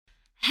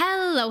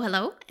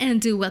Hello,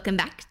 and welcome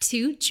back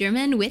to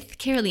German with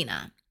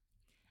Carolina.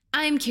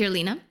 I'm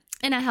Carolina,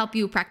 and I help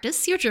you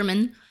practice your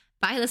German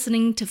by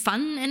listening to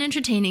fun and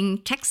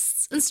entertaining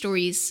texts and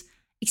stories,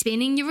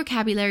 expanding your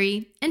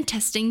vocabulary, and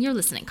testing your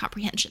listening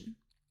comprehension.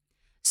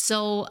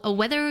 So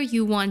whether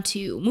you want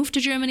to move to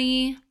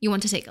Germany, you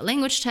want to take a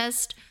language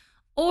test,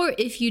 or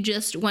if you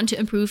just want to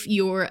improve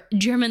your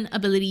German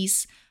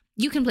abilities,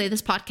 you can play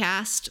this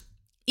podcast,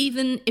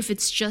 even if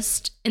it's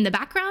just in the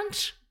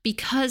background,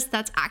 because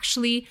that's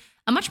actually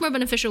a much more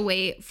beneficial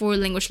way for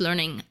language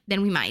learning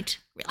than we might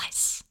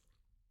realize.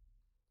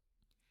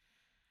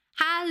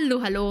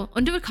 Hallo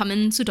und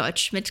willkommen zu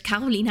Deutsch mit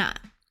Carolina.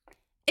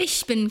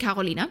 Ich bin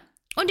Carolina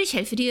und ich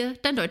helfe dir,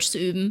 dein Deutsch zu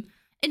üben,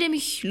 indem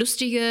ich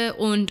lustige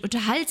und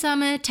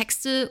unterhaltsame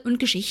Texte und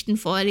Geschichten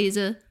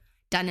vorlese,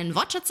 deinen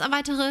Wortschatz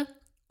erweitere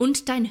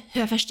und dein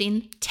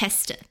Hörverstehen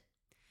teste.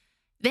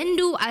 Wenn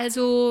du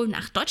also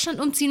nach Deutschland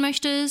umziehen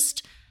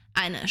möchtest,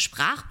 eine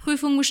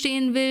Sprachprüfung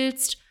bestehen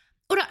willst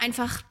oder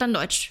einfach dein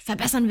Deutsch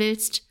verbessern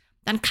willst,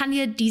 dann kann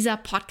dir dieser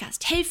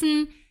Podcast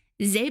helfen,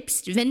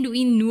 selbst wenn du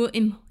ihn nur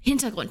im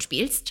Hintergrund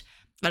spielst,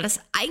 weil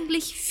das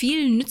eigentlich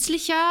viel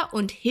nützlicher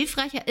und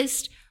hilfreicher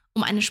ist,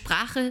 um eine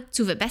Sprache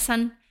zu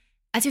verbessern,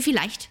 als wir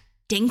vielleicht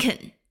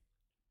denken.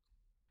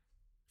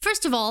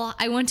 First of all,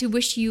 I want to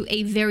wish you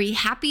a very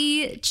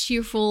happy,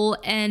 cheerful,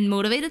 and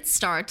motivated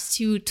start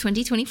to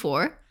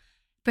 2024.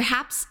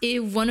 Perhaps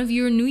if one of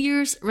your New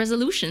Year's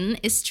resolution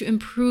is to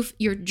improve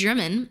your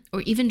German,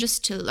 or even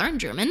just to learn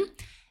German,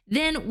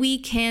 then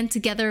we can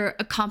together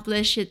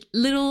accomplish it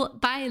little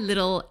by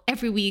little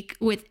every week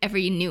with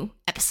every new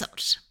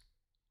episode.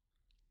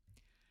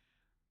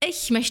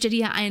 Ich möchte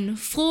dir einen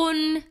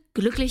frohen,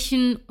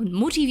 glücklichen und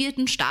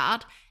motivierten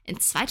Start in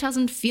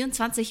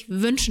 2024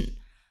 wünschen.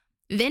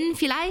 Wenn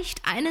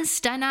vielleicht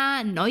eines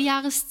deiner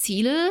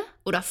Neujahresziele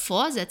oder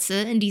Vorsätze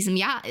in diesem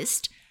Jahr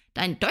ist,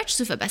 dein Deutsch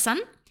zu verbessern,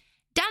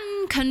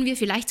 dann können wir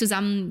vielleicht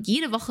zusammen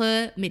jede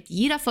Woche mit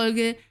jeder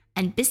Folge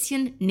ein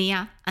bisschen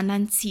näher an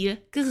dein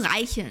Ziel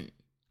gereichen.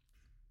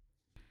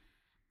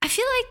 I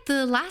feel like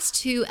the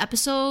last two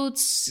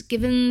episodes,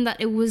 given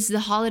that it was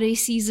the holiday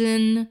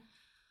season,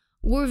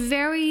 were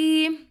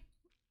very,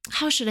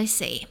 how should I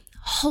say,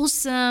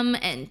 wholesome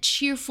and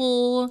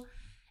cheerful.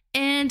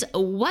 And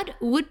what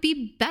would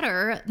be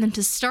better than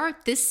to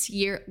start this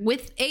year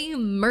with a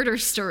murder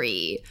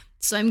story?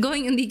 So I'm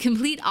going in the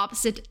complete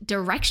opposite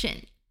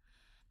direction.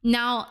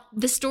 Now,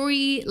 the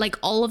story, like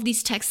all of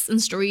these texts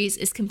and stories,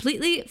 is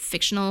completely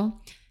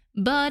fictional,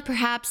 but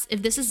perhaps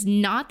if this is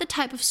not the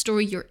type of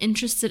story you're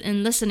interested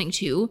in listening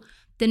to,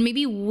 then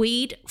maybe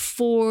wait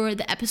for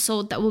the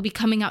episode that will be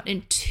coming out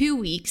in 2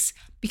 weeks,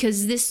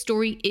 because this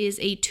story is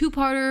a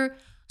two-parter,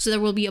 so there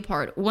will be a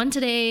part 1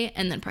 today,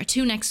 and then part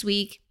 2 next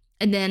week,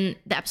 and then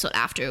the episode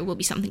after will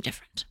be something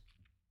different.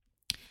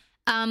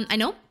 I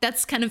know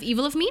that's kind of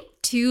evil of me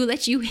to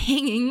let you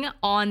hanging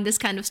on this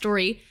kind of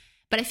story,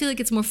 but I feel like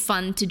it's more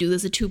fun to do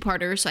this a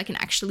two-parter, so I can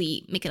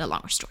actually make it a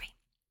longer story.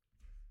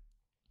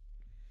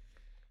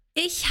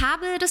 Ich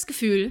habe das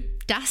Gefühl,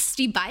 dass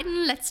die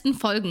beiden letzten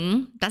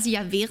Folgen, da sie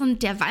ja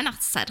während der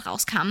Weihnachtszeit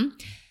rauskamen,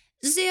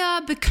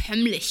 sehr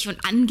bekömmlich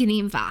und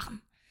angenehm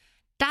waren.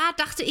 Da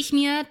dachte ich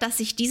mir, dass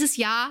ich dieses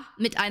Jahr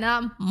mit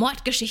einer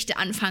Mordgeschichte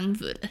anfangen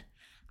würde.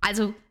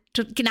 Also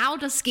genau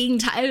das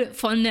Gegenteil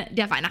von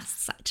der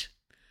Weihnachtszeit.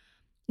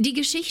 Die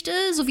Geschichte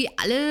sowie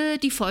alle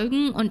die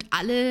Folgen und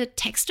alle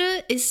Texte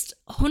ist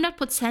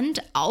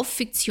 100% auf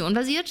Fiktion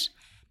basiert,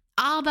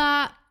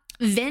 aber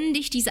wenn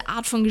dich diese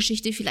Art von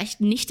Geschichte vielleicht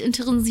nicht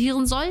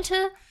interessieren sollte,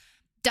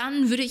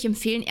 dann würde ich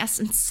empfehlen, erst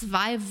in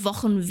 2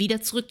 Wochen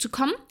wieder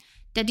zurückzukommen,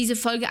 da diese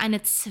Folge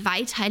eine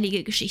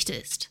zweiteilige Geschichte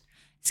ist.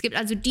 Es gibt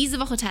also diese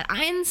Woche Teil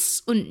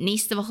 1 und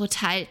nächste Woche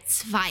Teil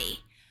 2.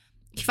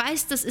 Ich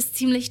weiß, das ist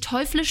ziemlich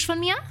teuflisch von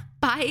mir,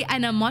 bei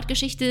einer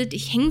Mordgeschichte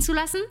dich hängen zu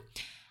lassen,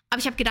 aber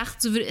ich habe gedacht,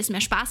 so würde es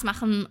mehr Spaß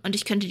machen und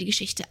ich könnte die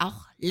Geschichte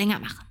auch länger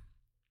machen.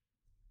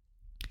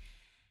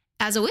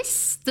 As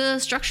always, the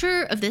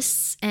structure of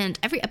this and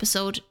every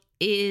episode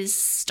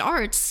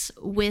starts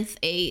with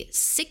a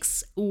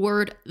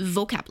 6-word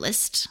vocab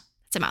list.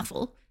 It's a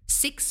mouthful.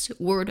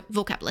 6-word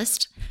vocab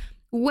list,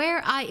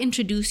 where I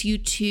introduce you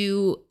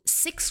to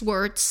 6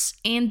 words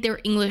and their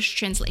English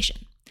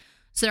translation.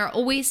 So there are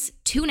always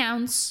 2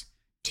 nouns,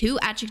 2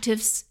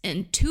 adjectives,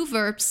 and 2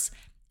 verbs,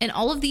 and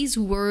all of these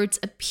words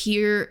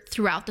appear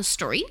throughout the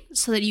story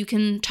so that you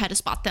can try to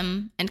spot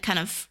them and kind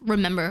of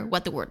remember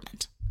what the word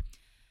meant.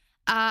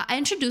 I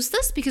introduced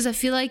this because I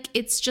feel like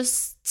it's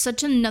just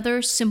such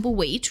another simple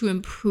way to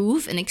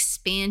improve and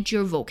expand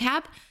your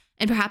vocab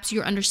and perhaps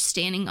your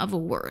understanding of a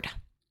word.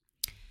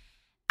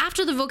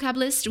 After the vocab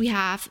list, we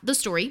have the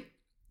story,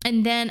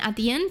 and then at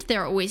the end,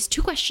 there are always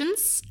 2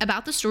 questions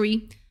about the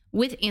story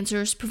with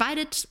answers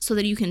provided so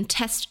that you can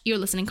test your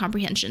listening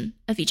comprehension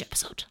of each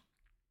episode.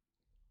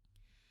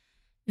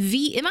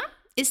 Wie immer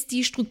ist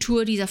die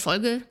Struktur dieser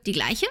Folge die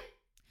gleiche.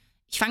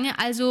 Ich fange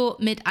also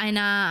mit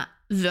einer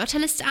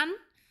Wörterliste an,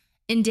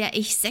 in der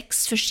ich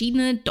 6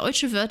 verschiedene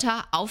deutsche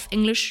Wörter auf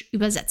Englisch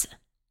übersetze.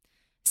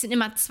 Es sind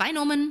immer 2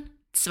 Nomen,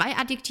 2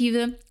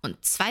 Adjektive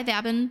und 2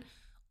 Verben.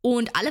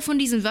 Und alle von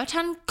diesen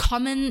Wörtern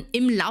kommen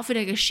im Laufe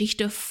der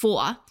Geschichte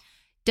vor,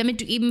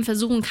 damit du eben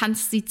versuchen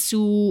kannst, sie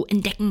zu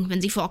entdecken,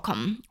 wenn sie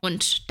vorkommen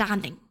und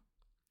daran denken.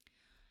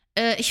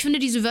 Ich finde,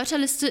 diese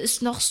Wörterliste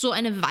ist noch so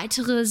eine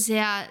weitere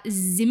sehr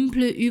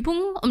simple Übung,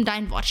 um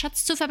deinen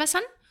Wortschatz zu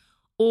verbessern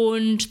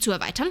und zu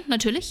erweitern,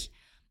 natürlich.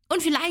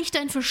 Und vielleicht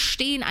dein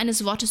Verstehen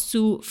eines Wortes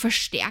zu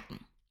verstärken.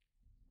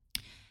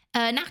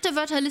 Nach der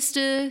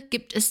Wörterliste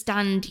gibt es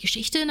dann die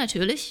Geschichte,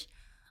 natürlich.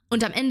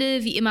 Und am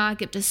Ende, wie immer,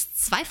 gibt es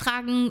 2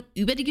 Fragen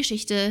über die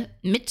Geschichte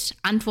mit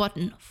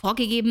Antworten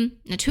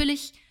vorgegeben,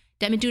 natürlich,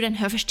 damit du dein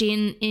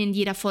Hörverstehen in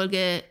jeder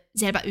Folge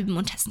selber üben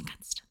und testen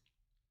kannst.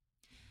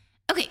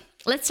 Okay,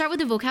 let's start with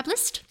the vocab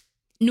list.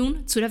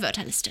 Nun zu der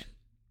Wörterliste.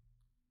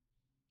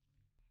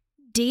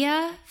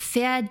 Der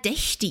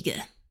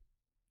Verdächtige.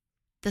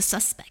 The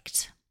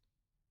suspect.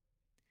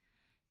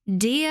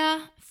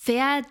 Der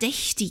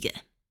Verdächtige.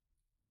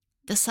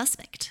 The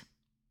suspect.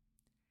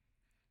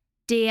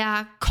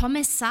 Der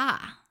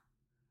Kommissar.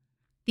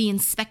 The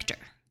inspector.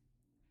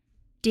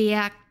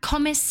 Der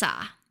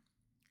Kommissar.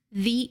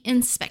 The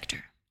inspector.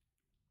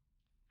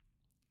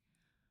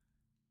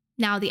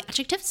 Now the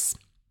adjectives.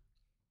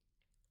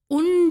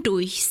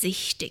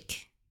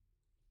 Undurchsichtig.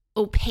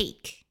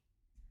 Opaque.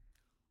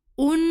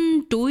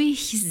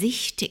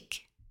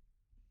 Undurchsichtig.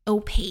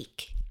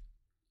 Opaque.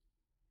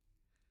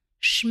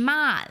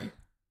 Schmal.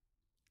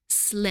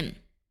 Slim.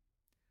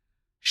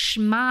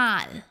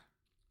 Schmal.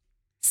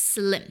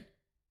 Slim.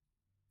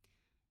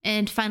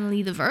 And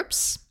finally the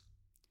verbs.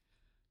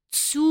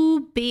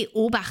 Zu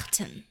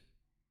beobachten.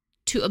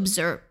 To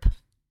observe.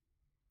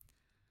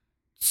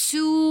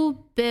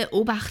 Zu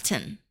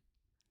beobachten.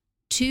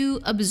 To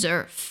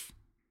observe.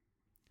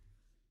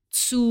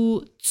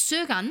 Zu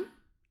zögern.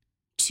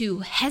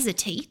 To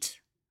hesitate.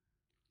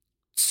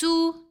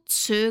 Zu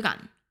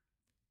zögern.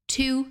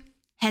 To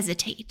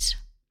hesitate.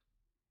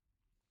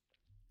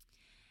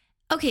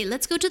 Okay,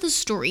 let's go to the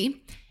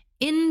story.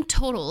 In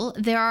total,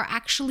 there are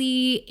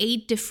actually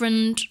 8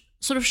 different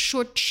sort of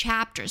short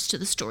chapters to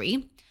the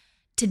story.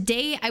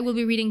 Today, I will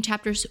be reading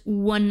chapters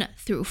 1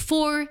 through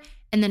 4,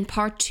 and then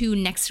part 2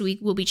 next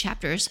week will be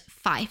chapters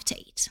 5 to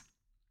 8.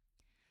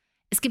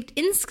 Es gibt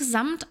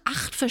insgesamt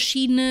 8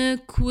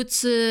 verschiedene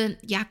kurze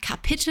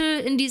Kapitel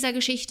in dieser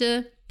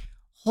Geschichte.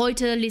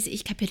 Heute lese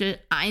ich Kapitel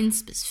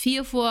 1 bis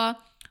 4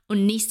 vor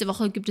und nächste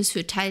Woche gibt es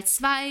für Teil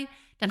 2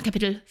 dann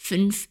Kapitel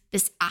 5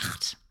 bis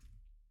 8.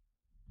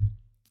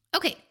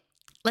 Okay,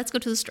 let's go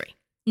to the story.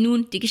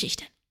 Nun die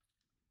Geschichte.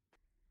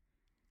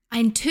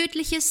 Ein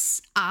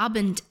tödliches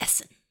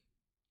Abendessen.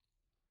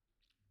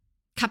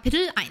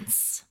 Kapitel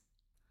 1.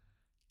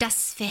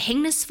 Das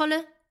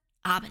verhängnisvolle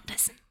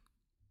Abendessen.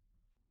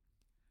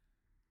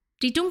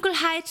 Die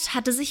Dunkelheit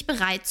hatte sich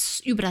bereits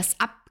über das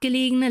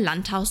abgelegene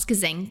Landhaus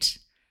gesenkt,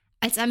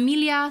 als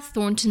Amelia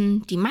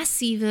Thornton die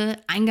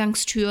massive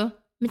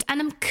Eingangstür mit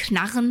einem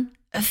Knarren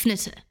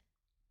öffnete.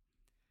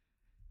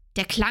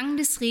 Der Klang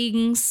des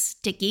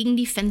Regens, der gegen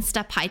die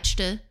Fenster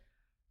peitschte,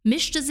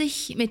 mischte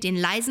sich mit den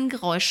leisen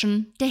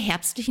Geräuschen der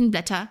herbstlichen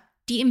Blätter,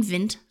 die im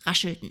Wind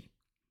raschelten.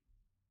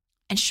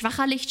 Ein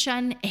schwacher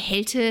Lichtschein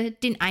erhellte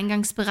den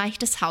Eingangsbereich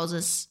des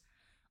Hauses,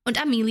 und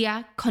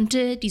Amelia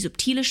konnte die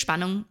subtile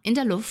Spannung in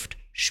der Luft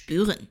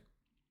spüren.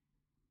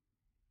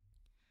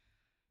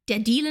 Der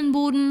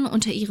Dielenboden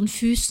unter ihren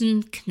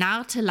Füßen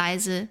knarrte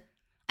leise,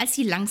 als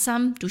sie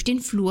langsam durch den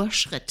Flur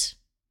schritt.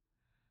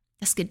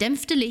 Das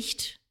gedämpfte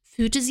Licht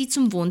führte sie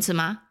zum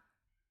Wohnzimmer,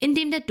 in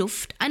dem der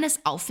Duft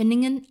eines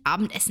aufwendigen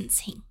Abendessens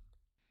hing.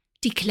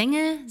 Die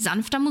Klänge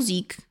sanfter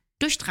Musik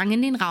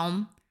durchdrangen den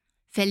Raum,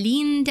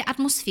 verliehen der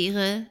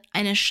Atmosphäre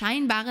eine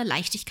scheinbare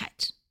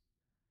Leichtigkeit.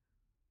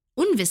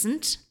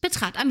 Unwissend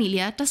betrat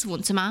Amelia das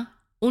Wohnzimmer,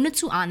 ohne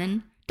zu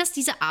ahnen, dass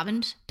dieser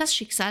Abend das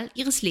Schicksal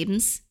ihres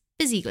Lebens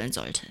besiegeln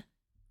sollte.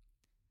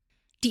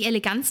 Die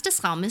Eleganz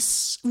des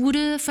Raumes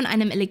wurde von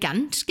einem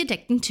elegant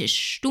gedeckten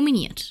Tisch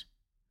dominiert.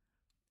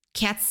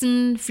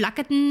 Kerzen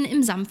flackerten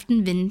im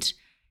sanften Wind,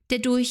 der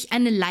durch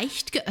eine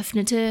leicht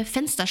geöffnete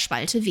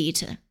Fensterspalte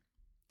wehte.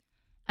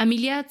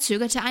 Amelia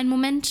zögerte einen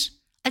Moment,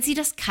 als sie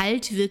das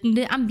kalt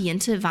wirkende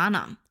Ambiente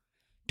wahrnahm,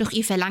 doch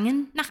ihr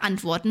Verlangen nach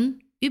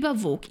Antworten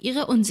überwog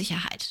ihre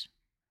Unsicherheit.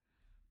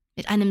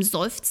 Mit einem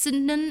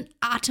seufzenden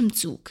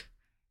Atemzug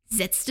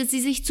setzte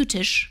sie sich zu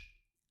Tisch,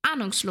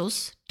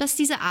 ahnungslos, dass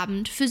dieser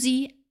Abend für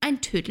sie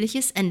ein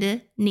tödliches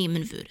Ende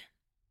nehmen würde.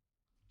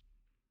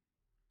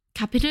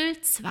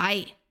 Kapitel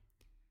 2.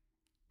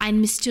 Ein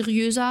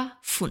mysteriöser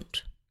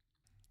Fund.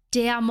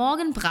 Der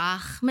Morgen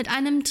brach mit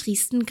einem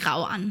tristen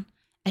Grau an,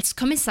 als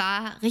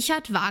Kommissar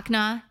Richard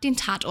Wagner den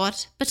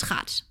Tatort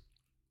betrat.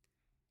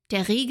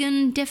 Der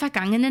Regen der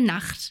vergangenen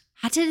Nacht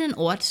hatte den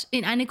Ort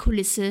in eine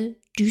Kulisse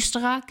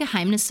düsterer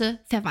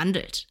Geheimnisse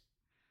verwandelt.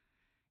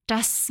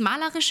 Das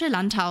malerische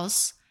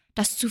Landhaus,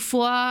 das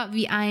zuvor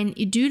wie ein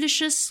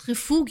idyllisches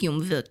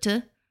Refugium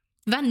wirkte,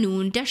 war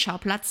nun der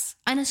Schauplatz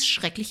eines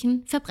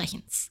schrecklichen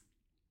Verbrechens.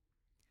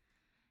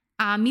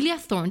 Amelia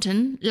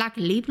Thornton lag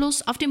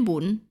leblos auf dem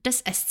Boden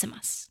des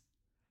Esszimmers.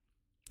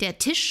 Der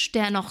Tisch,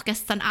 der noch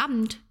gestern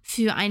Abend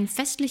für ein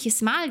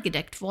festliches Mahl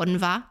gedeckt worden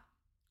war,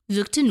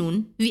 wirkte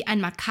nun wie ein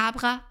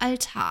makabrer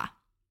Altar.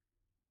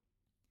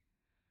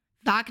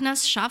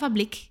 Wagners scharfer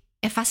Blick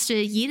erfasste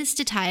jedes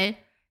Detail,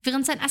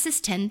 während sein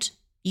Assistent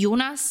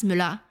Jonas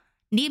Müller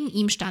neben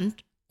ihm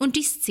stand und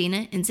die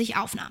Szene in sich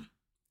aufnahm.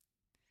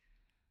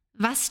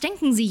 »Was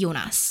denken Sie,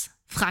 Jonas?«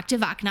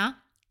 fragte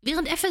Wagner,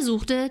 während er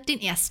versuchte, den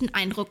ersten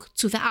Eindruck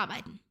zu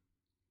verarbeiten.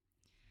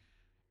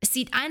 »Es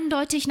sieht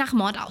eindeutig nach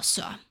Mord aus,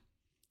 Sir.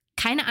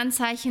 Keine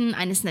Anzeichen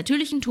eines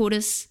natürlichen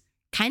Todes,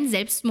 kein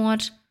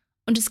Selbstmord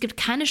und es gibt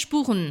keine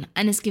Spuren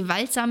eines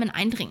gewaltsamen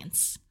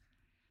Eindringens.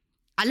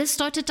 Alles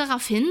deutet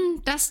darauf hin,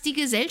 dass die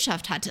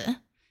Gesellschaft hatte.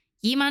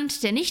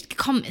 Jemand, der nicht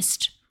gekommen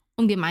ist,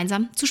 um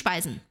gemeinsam zu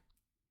speisen.«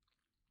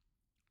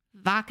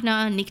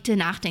 Wagner nickte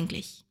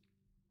nachdenklich.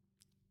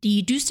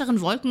 Die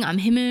düsteren Wolken am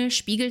Himmel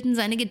spiegelten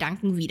seine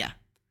Gedanken wider.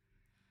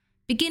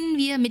 Beginnen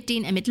wir mit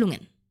den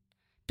Ermittlungen.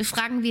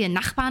 Befragen wir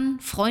Nachbarn,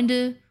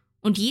 Freunde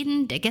und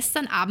jeden, der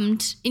gestern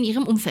Abend in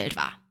ihrem Umfeld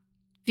war.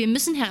 Wir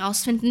müssen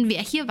herausfinden,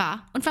 wer hier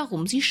war und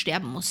warum sie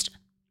sterben musste.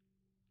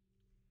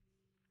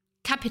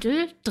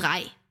 Kapitel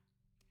 3: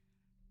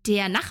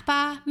 Der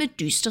Nachbar mit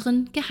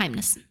düsteren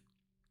Geheimnissen.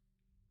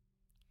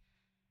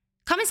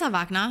 Kommissar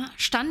Wagner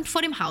stand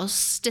vor dem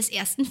Haus des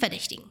ersten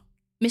Verdächtigen,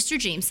 Mr.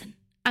 Jameson,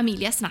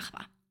 Amelias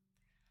Nachbar.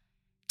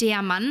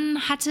 Der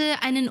Mann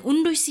hatte einen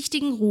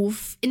undurchsichtigen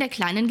Ruf in der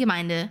kleinen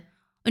Gemeinde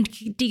und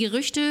die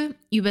Gerüchte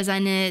über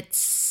seine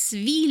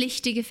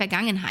zwielichtige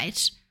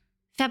Vergangenheit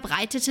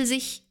verbreitete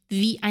sich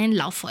wie ein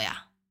Lauffeuer.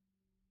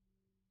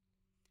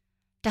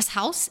 Das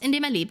Haus, in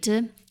dem er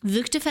lebte,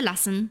 wirkte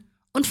verlassen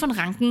und von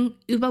Ranken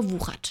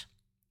überwuchert.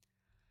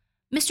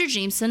 Mr.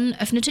 Jameson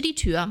öffnete die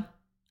Tür,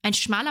 ein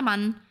schmaler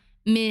Mann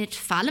mit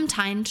fahlem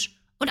Teint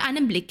und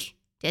einem Blick,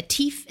 der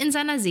tief in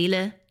seiner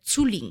Seele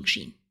zu liegen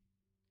schien.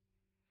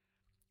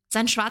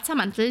 Sein schwarzer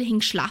Mantel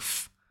hing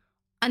schlaff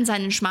an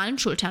seinen schmalen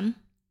Schultern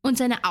und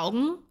seine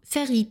Augen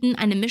verrieten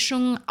eine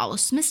Mischung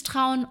aus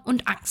Misstrauen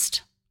und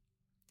Angst.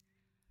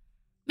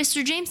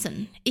 »Mr.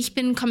 Jameson, ich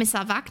bin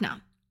Kommissar Wagner.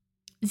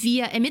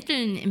 Wir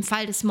ermitteln im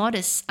Fall des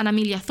Mordes an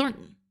Amelia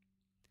Thornton.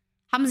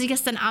 Haben Sie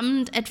gestern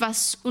Abend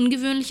etwas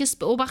Ungewöhnliches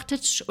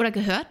beobachtet oder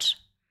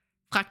gehört?«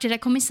 fragte der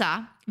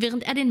Kommissar,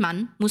 während er den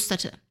Mann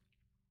musterte.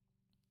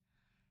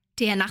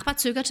 Der Nachbar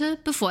zögerte,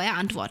 bevor er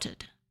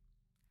antwortete.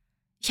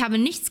 »Ich habe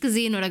nichts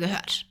gesehen oder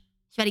gehört.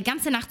 Ich war die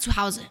ganze Nacht zu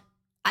Hause.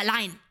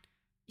 Allein.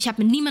 Ich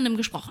habe mit niemandem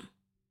gesprochen.«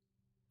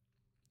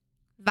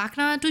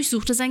 Wagner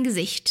durchsuchte sein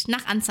Gesicht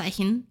nach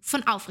Anzeichen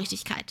von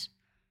Aufrichtigkeit,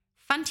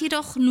 fand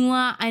jedoch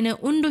nur eine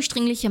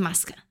undurchdringliche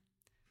Maske.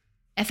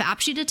 Er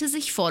verabschiedete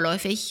sich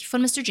vorläufig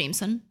von Mr.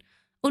 Jameson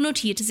und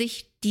notierte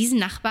sich, diesen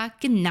Nachbar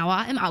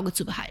genauer im Auge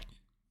zu behalten.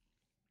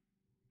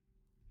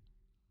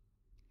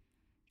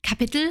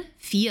 Kapitel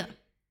 4: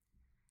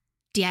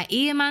 Der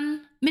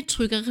Ehemann mit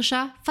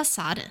trügerischer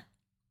Fassade.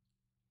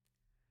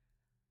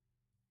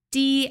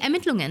 Die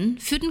Ermittlungen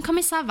führten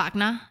Kommissar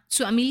Wagner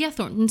zu Amelia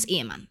Thorntons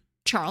Ehemann,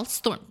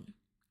 Charles Thornton.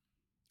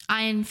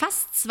 Ein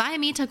fast 2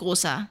 Meter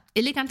großer,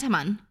 eleganter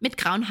Mann mit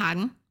grauen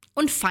Haaren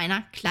und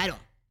feiner Kleidung.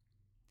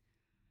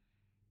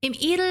 Im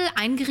edel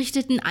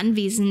eingerichteten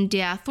Anwesen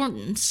der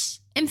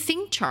Thorntons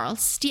empfing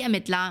Charles die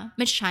Ermittler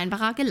mit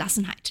scheinbarer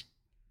Gelassenheit.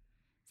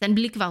 Sein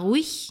Blick war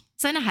ruhig,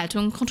 seine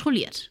Haltung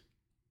kontrolliert.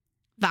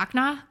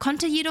 Wagner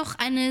konnte jedoch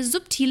eine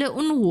subtile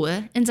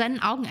Unruhe in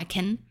seinen Augen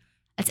erkennen,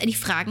 als er die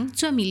Fragen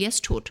zu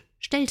Amelias Tod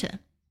stellte.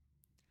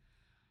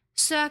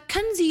 »Sir,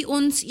 können Sie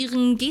uns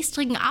Ihren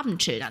gestrigen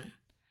Abend schildern?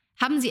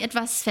 Haben Sie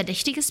etwas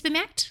Verdächtiges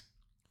bemerkt?«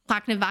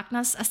 fragte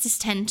Wagners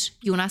Assistent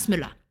Jonas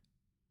Müller.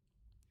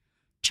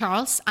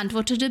 Charles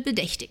antwortete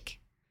bedächtig.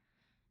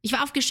 »Ich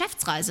war auf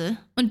Geschäftsreise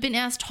und bin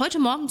erst heute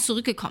Morgen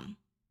zurückgekommen.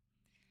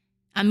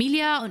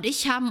 Amelia und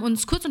ich haben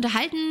uns kurz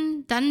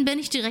unterhalten, dann bin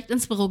ich direkt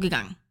ins Büro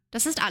gegangen.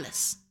 Das ist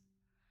alles.«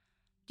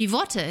 Die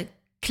Worte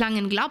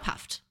klangen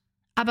glaubhaft,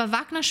 aber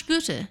Wagner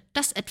spürte,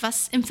 dass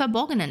etwas im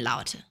Verborgenen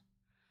lauerte.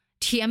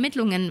 Die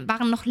Ermittlungen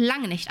waren noch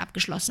lange nicht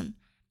abgeschlossen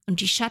und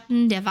die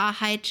Schatten der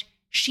Wahrheit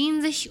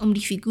schienen sich um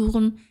die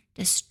Figuren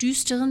des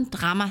düsteren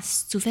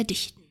Dramas zu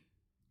verdichten.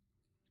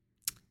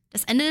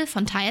 Das Ende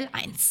von Teil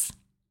 1.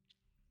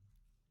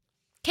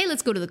 Okay,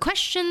 let's go to the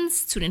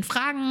questions, zu den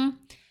Fragen.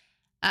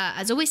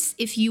 As always,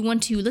 if you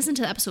want to listen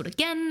to the episode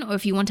again, or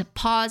if you want to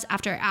pause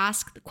after I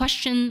ask the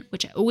question,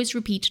 which I always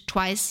repeat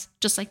twice,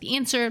 just like the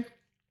answer,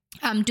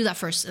 do that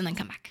first and then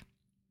come back.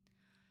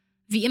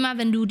 Wie immer,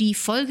 wenn du die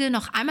Folge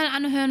noch einmal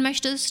anhören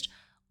möchtest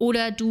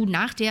oder du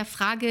nach der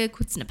Frage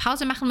kurz eine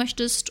Pause machen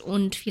möchtest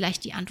und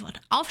vielleicht die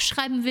Antwort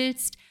aufschreiben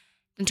willst,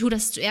 dann tu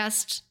das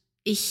zuerst.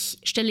 Ich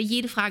stelle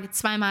jede Frage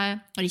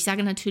zweimal und ich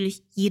sage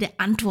natürlich jede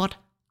Antwort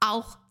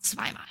auch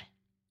zweimal.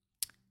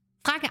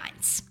 Frage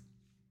 1.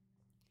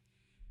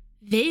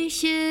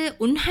 Welche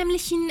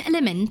unheimlichen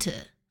Elemente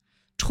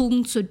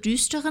trugen zur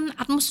düsteren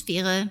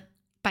Atmosphäre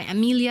bei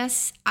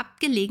Amelias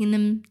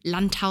abgelegenem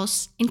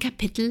Landhaus in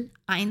Kapitel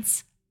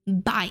 1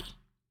 bei?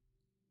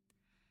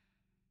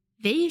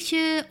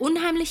 Welche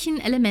unheimlichen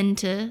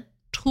Elemente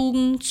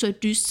trugen zur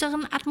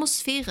düsteren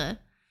Atmosphäre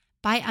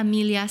bei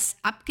Amelias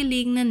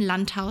abgelegenen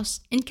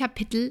Landhaus in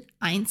Kapitel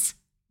 1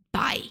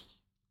 bei?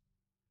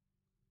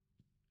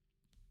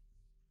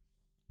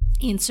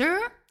 Answer,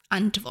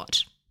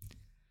 Antwort.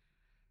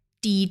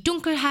 Die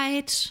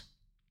Dunkelheit,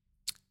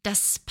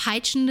 das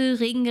peitschende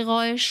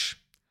Regengeräusch,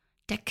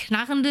 der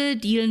knarrende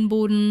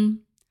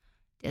Dielenboden,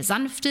 der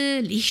sanfte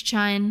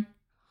Lichtschein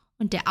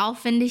und der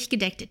aufwendig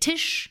gedeckte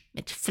Tisch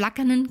mit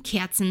flackernden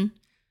Kerzen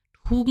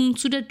trugen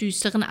zu der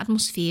düsteren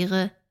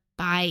Atmosphäre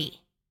bei.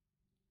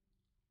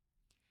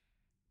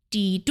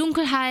 Die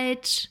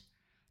Dunkelheit,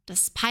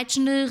 das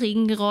peitschende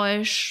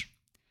Regengeräusch,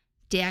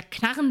 der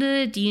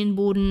knarrende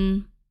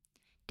Dielenboden,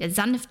 der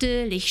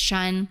sanfte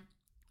Lichtschein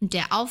und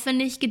der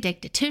aufwendig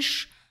gedeckte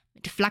Tisch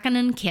mit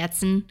flackernden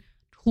Kerzen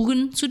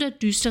trugen zu der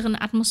düsteren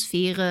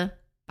Atmosphäre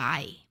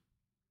bei.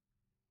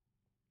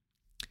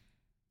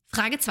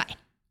 Frage 2.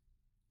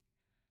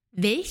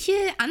 Welche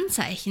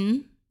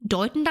Anzeichen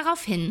deuten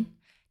darauf hin,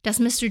 dass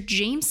Mr.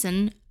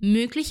 Jameson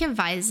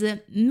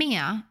möglicherweise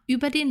mehr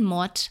über den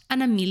Mord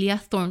an Amelia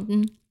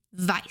Thornton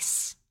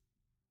weiß?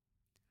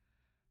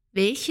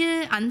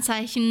 Welche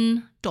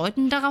Anzeichen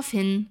deuten darauf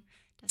hin,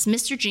 dass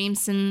Mr.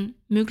 Jameson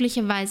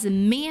möglicherweise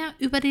mehr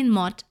über den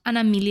Mord an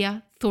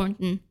Amelia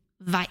Thornton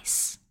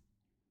weiß?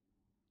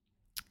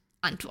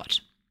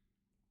 Antwort.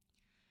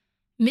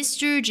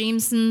 Mr.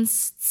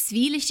 Jamesons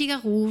zwielichtiger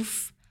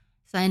Ruf,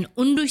 sein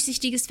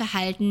undurchsichtiges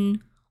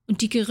Verhalten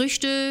und die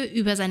Gerüchte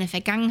über seine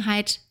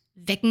Vergangenheit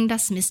wecken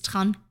das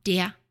Misstrauen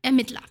der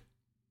Ermittler.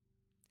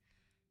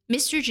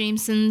 Mr.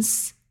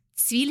 Jamesons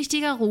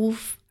zwielichtiger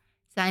Ruf,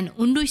 sein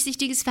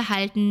undurchsichtiges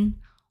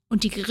Verhalten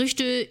und die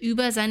Gerüchte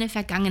über seine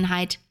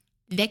Vergangenheit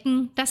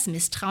wecken das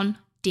Misstrauen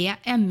der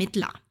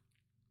Ermittler.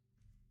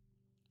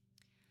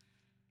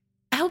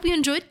 I hope you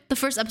enjoyed the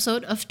first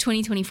episode of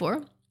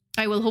 2024.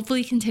 I will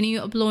hopefully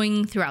continue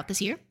uploading throughout this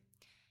year.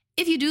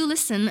 If you do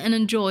listen and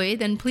enjoy,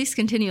 then please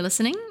continue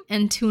listening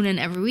and tune in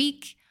every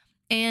week.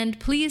 And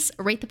please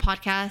rate the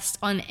podcast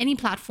on any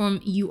platform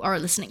you are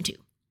listening to.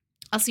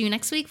 I'll see you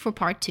next week for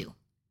part 2.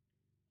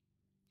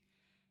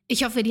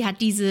 Ich hoffe, dir hat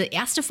diese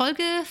erste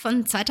Folge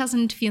von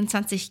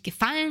 2024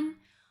 gefallen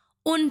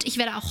und ich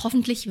werde auch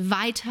hoffentlich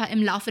weiter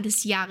im Laufe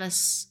des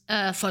Jahres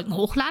Folgen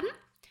hochladen.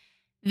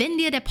 Wenn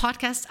dir der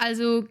Podcast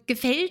also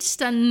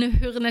gefällt, dann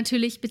höre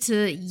natürlich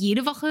bitte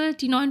jede Woche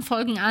die neuen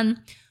Folgen an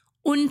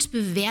und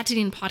bewerte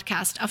den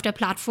Podcast auf der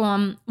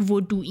Plattform, wo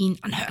du ihn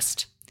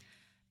anhörst.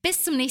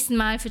 Bis zum nächsten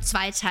Mal für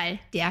 2 Teile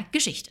der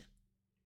Geschichte.